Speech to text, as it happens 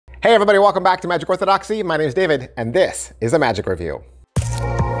Hey everybody, welcome back to Magic Orthodoxy. My name is David, and this is a Magic Review.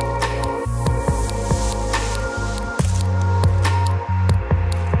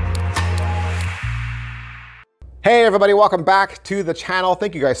 Hey everybody, welcome back to the channel.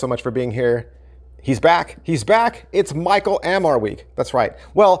 Thank you guys so much for being here. He's back. He's back. It's Michael Ammar week. That's right.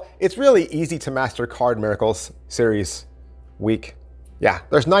 Well, it's really easy to master Card Miracles series week. Yeah,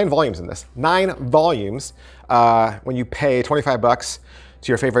 there's 9 volumes in this. 9 volumes. When you pay 25 bucks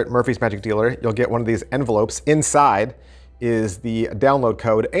to your favorite Murphy's Magic dealer, you'll get one of these envelopes. Inside is the download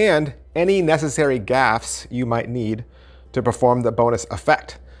code and any necessary gaffs you might need to perform the bonus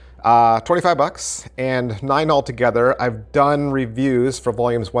effect. 25 bucks and 9 altogether. I've done reviews for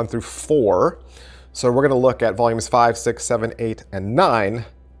volumes 1 through 4. So we're gonna look at volumes 5, 6, 7, 8, and 9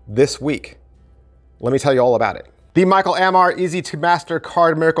 this week. Let me tell you all about it. The Michael Ammar Easy to Master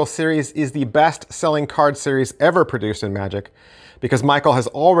Card Miracle series is the best-selling card series ever produced in Magic, because Michael has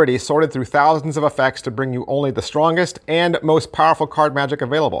already sorted through thousands of effects to bring you only the strongest and most powerful card magic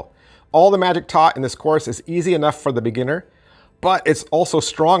available. All the magic taught in this course is easy enough for the beginner, but it's also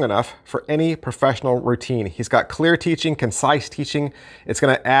strong enough for any professional routine. He's got clear teaching, concise teaching. It's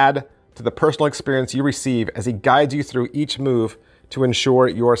gonna add to the personal experience you receive as he guides you through each move to ensure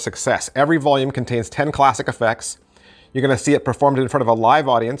your success. Every volume contains 10 classic effects. You're gonna see it performed in front of a live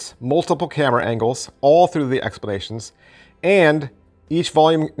audience, multiple camera angles, all through the explanations, and each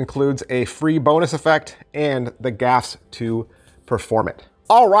volume includes a free bonus effect and the gaffs to perform it.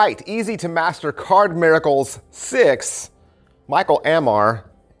 All right, Easy to Master Card Miracles 6, Michael Ammar.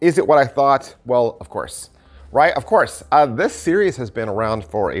 Is it what I thought? Well, of course, right? Of course. This series has been around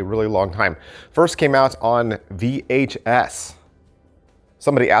for a really long time. First came out on VHS.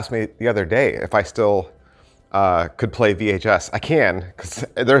 Somebody asked me the other day if I still could play VHS. I can, because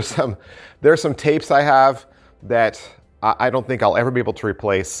there's some tapes I have that I don't think I'll ever be able to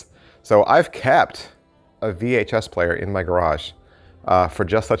replace. So I've kept a VHS player in my garage for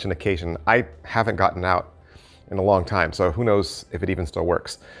just such an occasion. I haven't gotten out in a long time, so who knows if it even still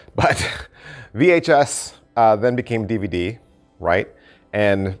works. But VHS then became DVD, right?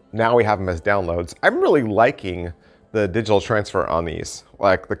 And now we have them as downloads. I'm really liking the digital transfer on these.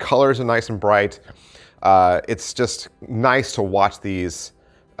 Like, the colors are nice and bright. It's just nice to watch these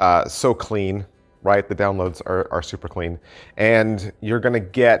so clean, right? The downloads are super clean. And you're gonna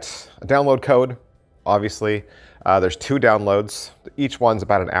get a download code, obviously. There's 2 downloads. Each one's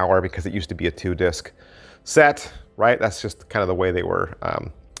about an hour because it used to be a 2-disc set, right? That's just kind of the way they were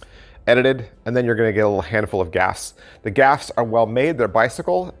edited. And then you're gonna get a little handful of gaffs. The gaffs are well made, they're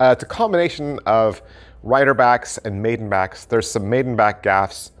bicycle. It's a combination of rider backs and maiden backs. There's some maiden back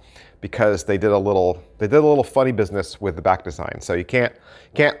gaffs because they did a little funny business with the back design. So you can't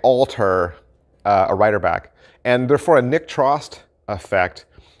alter a rider back. And they're for a Nick Trost effect.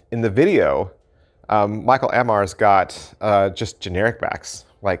 In the video, Michael Ammar's got just generic backs,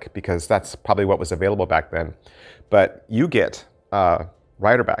 like, because that's probably what was available back then. But you get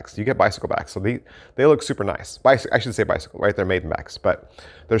rider backs, you get bicycle backs. So they look super nice. I should say bicycle, right? They're maiden backs, but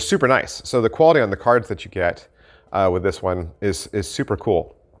they're super nice. So the quality on the cards that you get with this one is super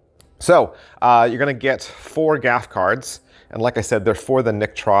cool. So you're gonna get 4 gaff cards. And like I said, they're for the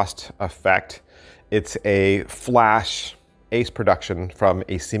Nick Trost effect. It's a flash ace production from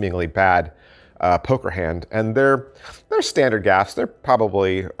a seemingly bad poker hand. And they're standard gaffs. They're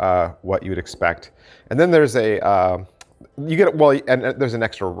probably what you'd expect. And then there's and there's an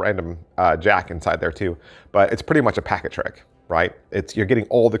extra random jack inside there too. But it's pretty much a packet trick, right? You're getting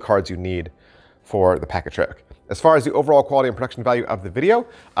all the cards you need for the packet trick. As far as the overall quality and production value of the video,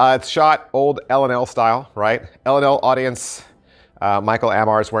 it's shot old L&L style, right? L&L audience, Michael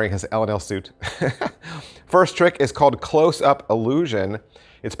Ammar is wearing his L&L suit. First trick is called Close-Up Illusion.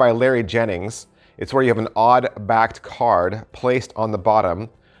 It's by Larry Jennings. It's where you have an odd-backed card placed on the bottom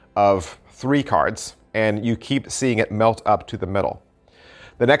of 3 cards, and you keep seeing it melt up to the middle.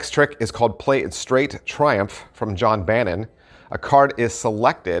 The next trick is called Play It Straight Triumph from John Bannon. A card is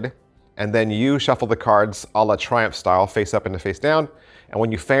selected, and then you shuffle the cards a la Triumph style, face up and face down. And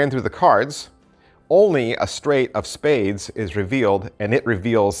when you fan through the cards, only a straight of spades is revealed, and it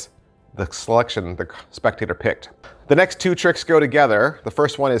reveals the selection the spectator picked. The next 2 tricks go together. The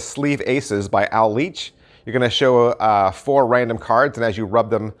first one is Sleeve Aces by Al Leach. You're gonna show 4 random cards, and as you rub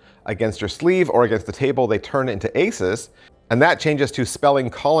them against your sleeve or against the table, they turn into aces. And that changes to Spelling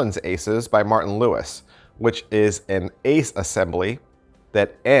Collins Aces by Martin Lewis, which is an ace assembly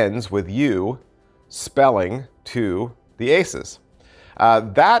that ends with you spelling to the aces.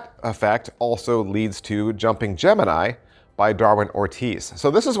 That effect also leads to Jumping Gemini by Darwin Ortiz. So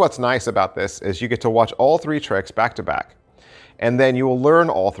this is what's nice about this, is you get to watch all 3 tricks back to back. and then you will learn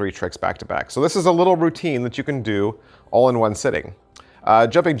all 3 tricks back to back. So this is a little routine that you can do all in one sitting.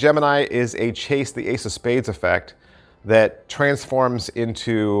 Jumping Gemini is a chase the ace of spades effect that transforms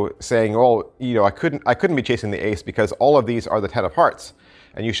into saying, oh, you know, I couldn't be chasing the ace because all of these are the 10 of hearts.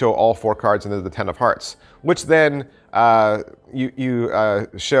 And you show all 4 cards into the 10 of hearts, which then you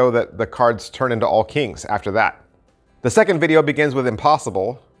show that the cards turn into all kings after that. The second video begins with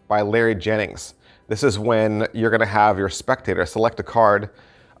Impossible by Larry Jennings. This is when you're gonna have your spectator select a card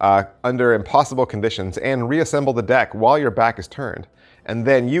under impossible conditions and reassemble the deck while your back is turned. And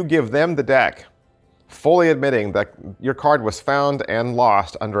then you give them the deck, fully admitting that your card was found and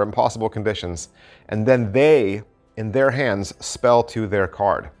lost under impossible conditions, and then they, in their hands, spell to their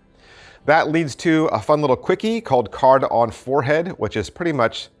card. That leads to a fun little quickie called Card on Forehead, which is pretty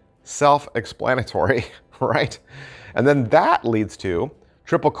much self-explanatory, right? And then that leads to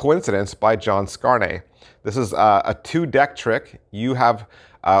Triple Coincidence by John Scarnay. This is a 2-deck trick. You have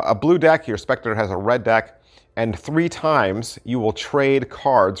a blue deck, your spectator has a red deck, and 3 times you will trade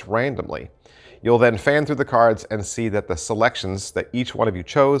cards randomly. You'll then fan through the cards and see that the selections that each one of you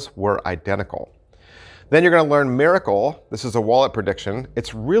chose were identical. Then you're going to learn Miracle. This is a wallet prediction.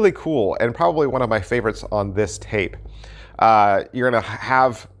 It's really cool and probably one of my favorites on this tape. You're going to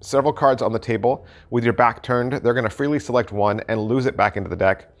have several cards on the table with your back turned. They're going to freely select one and lose it back into the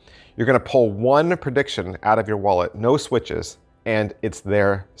deck. You're going to pull one prediction out of your wallet, no switches, and it's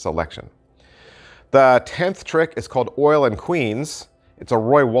their selection. The 10th trick is called Oil and Queens. It's a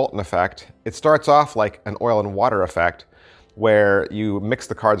Roy Walton effect. It starts off like an oil and water effect where you mix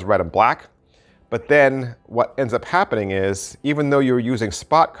the cards red and black. But then what ends up happening is, even though you're using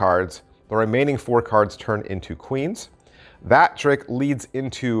spot cards, the remaining 4 cards turn into queens. That trick leads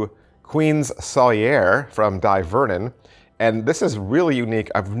into Queen's Solier from Di Vernon. And this is really unique.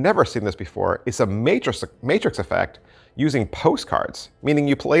 I've never seen this before. It's a matrix effect using postcards, meaning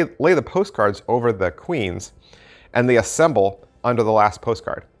you lay the postcards over the queens and they assemble under the last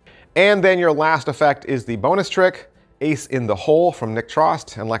postcard. And then your last effect is the bonus trick, Ace in the Hole from Nick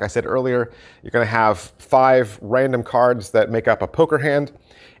Trost. And like I said earlier, you're going to have 5 random cards that make up a poker hand.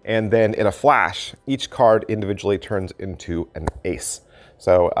 And then in a flash, each card individually turns into an ace.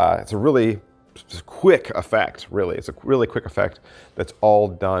 So it's a really quick effect, really. It's a really quick effect that's all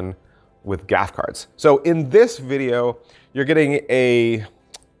done with gaff cards. So in this video, you're getting a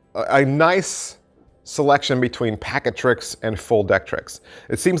nice selection between packet tricks and full deck tricks.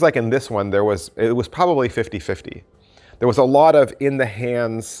 It seems like in this one, it was probably 50-50. There was a lot of in the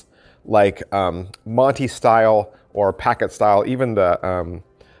hands, like Monty style or packet style. Even the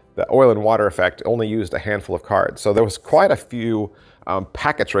oil and water effect only used a handful of cards. So there was quite a few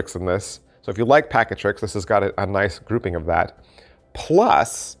packet tricks in this. So if you like packet tricks, this has got a nice grouping of that.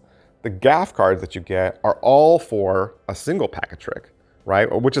 Plus, the gaff cards that you get are all for a single packet trick,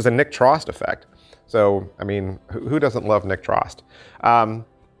 right? Which is a Nick Trost effect. So, I mean, who doesn't love Nick Trost?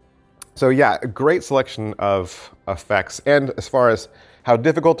 So yeah, a great selection of effects. And as far as how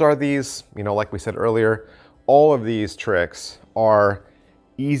difficult are these, you know, like we said earlier, all of these tricks are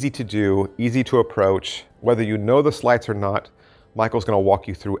easy to do, easy to approach. Whether you know the sleights or not, Michael's going to walk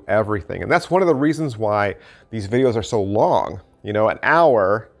you through everything. And that's one of the reasons why these videos are so long, you know, an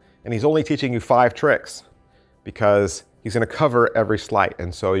hour, and he's only teaching you 5 tricks because he's going to cover every sleight.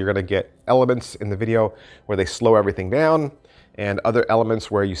 And so you're going to get elements in the video where they slow everything down and other elements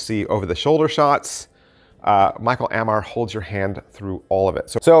where you see over the shoulder shots. Michael Ammar holds your hand through all of it.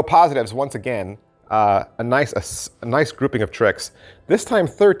 So positives, once again, a nice grouping of tricks. This time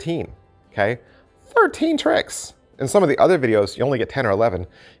 13, okay? 13 tricks. In some of the other videos, you only get 10 or 11. You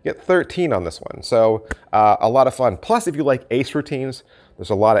get 13 on this one. So a lot of fun. Plus, if you like ace routines, there's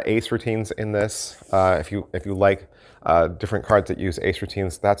a lot of ace routines in this. If you like different cards that use ace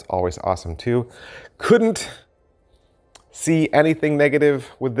routines, that's always awesome too. Couldn't see anything negative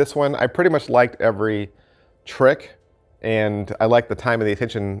with this one. I pretty much liked every trick, and I liked the time and the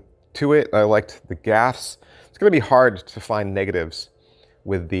attention to it. I liked the gaffes. It's going to be hard to find negatives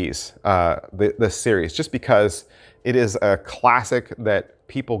with these, this series, just because it is a classic that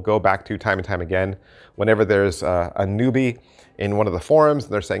people go back to time and time again. Whenever there's a newbie in one of the forums,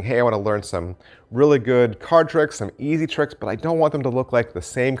 they're saying, hey, I want to learn some really good card tricks, some easy tricks, but I don't want them to look like the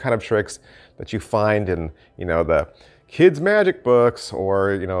same kind of tricks that you find in, you know, the kids' magic books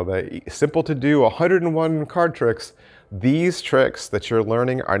or, you know, the simple to do 101 card tricks. These tricks that you're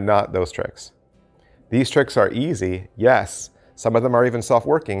learning are not those tricks. These tricks are easy, yes. Some of them are even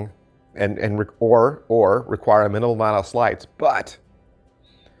self-working or require a minimal amount of sleights, but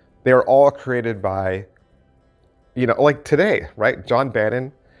they're all created by, you know, like today, right? John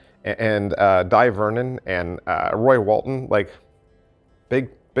Bannon and Di Vernon and Roy Walton, like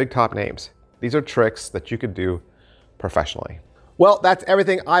big top names. These are tricks that you could do professionally. Well, that's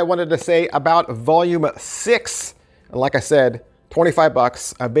everything I wanted to say about volume 6. And like I said, 25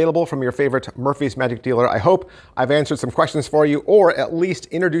 bucks, available from your favorite Murphy's Magic dealer. I hope I've answered some questions for you, or at least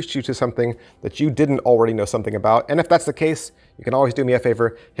introduced you to something that you didn't already know something about. And if that's the case, you can always do me a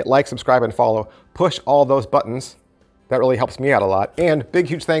favor, hit like, subscribe, and follow. Push all those buttons. That really helps me out a lot. And big,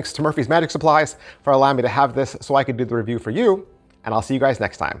 huge thanks to Murphy's Magic Supplies for allowing me to have this so I could do the review for you. And I'll see you guys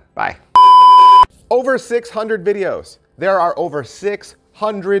next time. Bye. Over 600 videos. There are over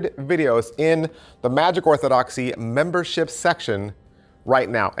 600 videos in the Magic Orthodoxy membership section right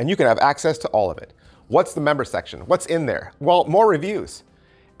now, and you can have access to all of it. What's the member section? What's in there? Well, more reviews.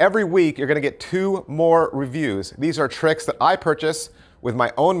 Every week, you're gonna get 2 more reviews. These are tricks that I purchase with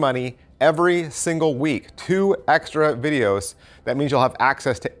my own money every single week. 2 extra videos. That means you'll have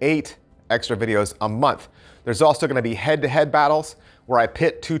access to 8 extra videos a month. There's also gonna be head-to-head battles where I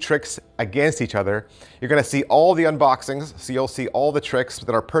pit 2 tricks against each other. You're gonna see all the unboxings, so you'll see all the tricks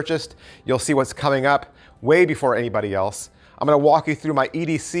that are purchased. You'll see what's coming up way before anybody else. I'm gonna walk you through my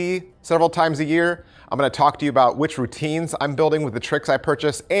EDC several times a year. I'm gonna talk to you about which routines I'm building with the tricks I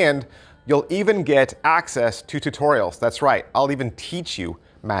purchase, and you'll even get access to tutorials. That's right, I'll even teach you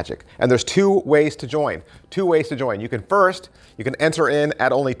magic. And there's 2 ways to join. 2 ways to join. You can enter in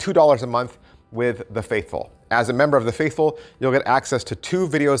at only $2 a month with the Faithful. As a member of the Faithful, you'll get access to 2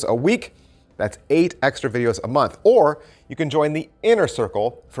 videos a week. That's 8 extra videos a month. Or you can join the Inner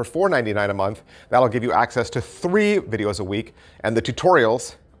Circle for $4.99 a month. That'll give you access to 3 videos a week. And the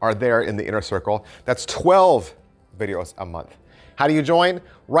tutorials are there in the Inner Circle. That's 12 videos a month. How do you join?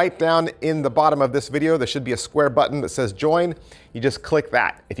 Right down in the bottom of this video, there should be a square button that says join. You just click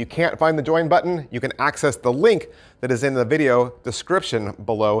that. If you can't find the join button, you can access the link that is in the video description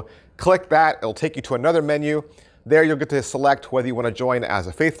below. Click that, it'll take you to another menu. There you'll get to select whether you want to join as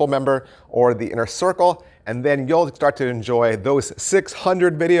a Faithful member or the Inner Circle, and then you'll start to enjoy those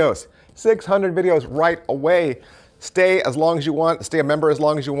 600 videos. 600 videos right away. Stay as long as you want, stay a member as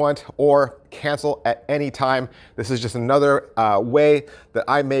long as you want, or cancel at any time. This is just another way that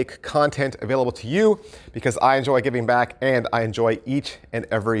I make content available to you because I enjoy giving back and I enjoy each and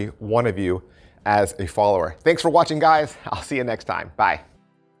every one of you as a follower. Thanks for watching, guys. I'll see you next time. Bye.